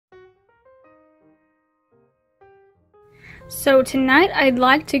So tonight I'd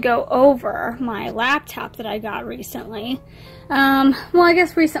like to go over my laptop that I got recently. Well, I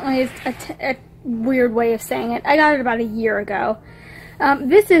guess recently is a weird way of saying it. I got it about a year ago.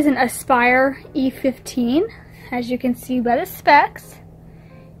 This is an Aspire E15, as you can see by the specs.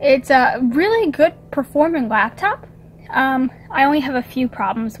 It's a really good performing laptop. I only have a few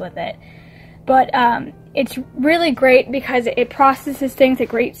problems with it, but it's really great because it processes things at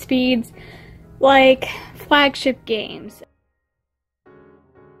great speeds, like flagship games.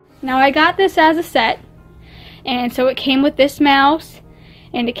 Now I got this as a set, and so it came with this mouse,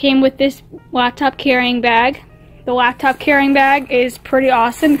 and it came with this laptop carrying bag. The laptop carrying bag is pretty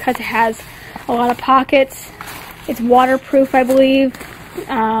awesome because it has a lot of pockets. It's waterproof, I believe.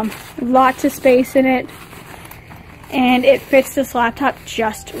 Lots of space in it, and it fits this laptop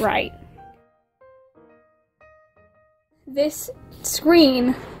just right. This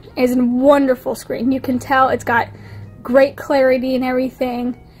screen is a wonderful screen. You can tell it's got great clarity and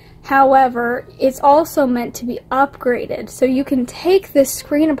everything. However, it's also meant to be upgraded, so you can take this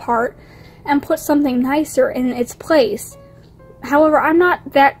screen apart and put something nicer in its place. However, I'm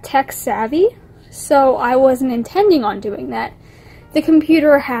not that tech savvy, so I wasn't intending on doing that. The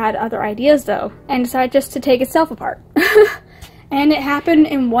computer had other ideas though, and decided just to take itself apart. And it happened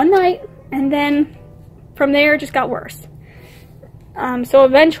in one night, and then from there it just got worse. So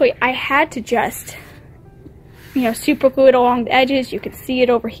eventually I had to just, super glue it along the edges. You could see it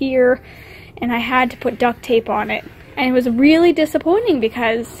over here, and I had to put duct tape on it. And it was really disappointing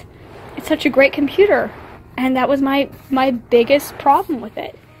because it's such a great computer, and that was my biggest problem with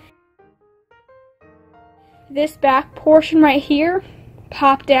it. This back portion right here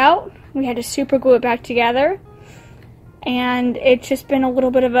popped out. We had to super glue it back together, and it's just been a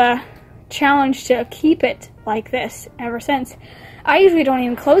little bit of a challenge to keep it like this ever since. I usually don't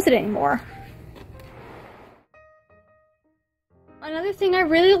even close it anymore. Another thing I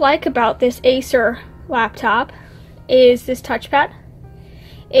really like about this Acer laptop is this touchpad.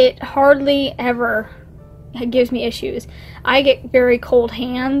 It hardly ever gives me issues. I get very cold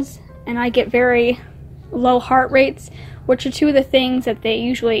hands, and I get very low heart rates, which are two of the things that they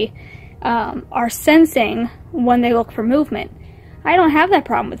usually are sensing when they look for movement. I don't have that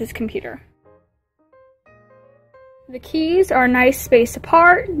problem with this computer. The keys are nice spaced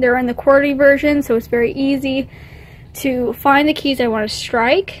apart. They're in the QWERTY version, so it's very easy to find the keys I want to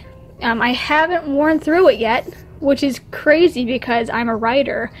strike. I haven't worn through it yet, which is crazy because I'm a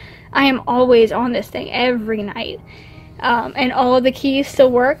writer. I am always on this thing every night, and all of the keys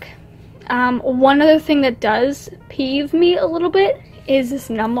still work. One other thing that does peeve me a little bit is this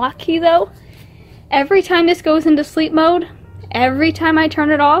numlock key though. Every time this goes into sleep mode, every time I turn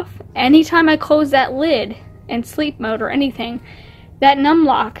it off, anytime I close that lid in sleep mode or anything, that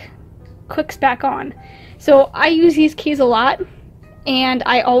numlock clicks back on. So I use these keys a lot, and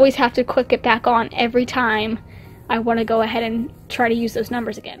I always have to click it back on every time I want to go ahead and try to use those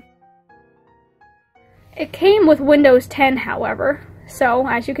numbers again. It came with Windows 10, however, so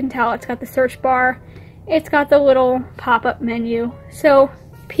as you can tell, it's got the search bar, it's got the little pop-up menu. So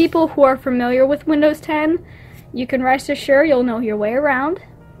people who are familiar with Windows 10, you can rest assured you'll know your way around.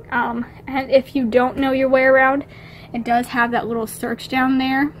 And if you don't know your way around, it does have that little search down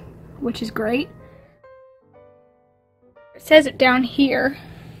there, which is great. It says it down here,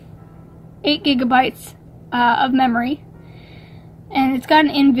 8 gigabytes of memory, and it's got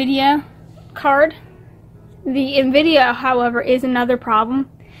an NVIDIA card. The NVIDIA, however, is another problem,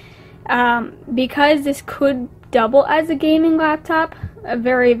 because this could double as a gaming laptop, a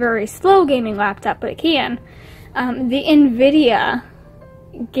very, very slow gaming laptop, but it can. The NVIDIA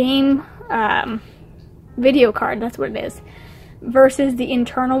game video card, that's what it is, versus the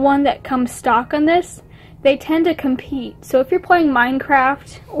internal one that comes stock on this, they tend to compete. So if you're playing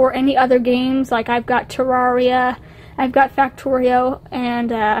Minecraft or any other games, like I've got Terraria, I've got Factorio, and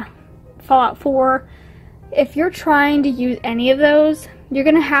Fallout 4, if you're trying to use any of those, you're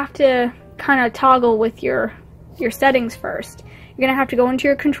going to have to kind of toggle with your settings first. You're going to have to go into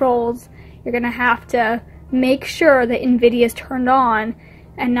your controls, you're going to have to make sure that NVIDIA is turned on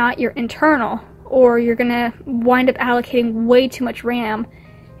and not your internal, or you're going to wind up allocating way too much RAM,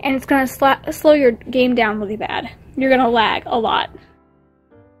 and it's going to slow your game down really bad. You're going to lag a lot.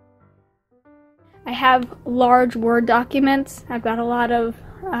 I have large Word documents. I've got a lot of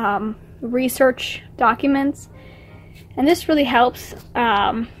research documents, and this really helps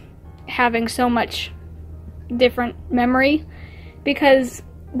having so much different memory, because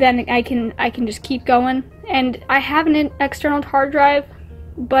then I can just keep going. And I have an external hard drive,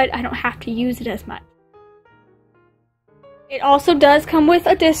 but I don't have to use it as much. It also does come with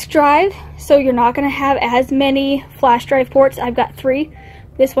a disk drive, so you're not going to have as many flash drive ports. I've got 3.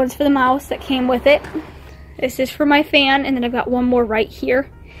 This one's for the mouse that came with it. This is for my fan, and then I've got one more right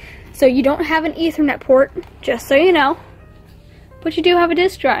here. So you don't have an Ethernet port, just so you know, but you do have a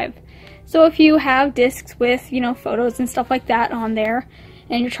disk drive. So if you have discs with, you know, photos and stuff like that on there,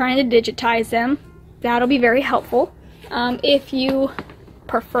 and you're trying to digitize them, that'll be very helpful. If you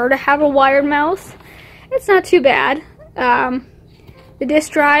prefer to have a wired mouse, it's not too bad. The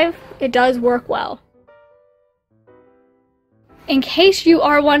disk drive, it does work well. In case you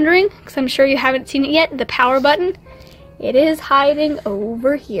are wondering, because I'm sure you haven't seen it yet, the power button, it is hiding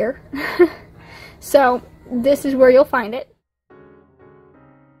over here. So this is where you'll find it.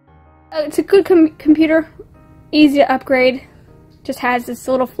 It's a good computer, easy to upgrade, just has its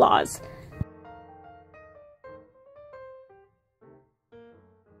little flaws.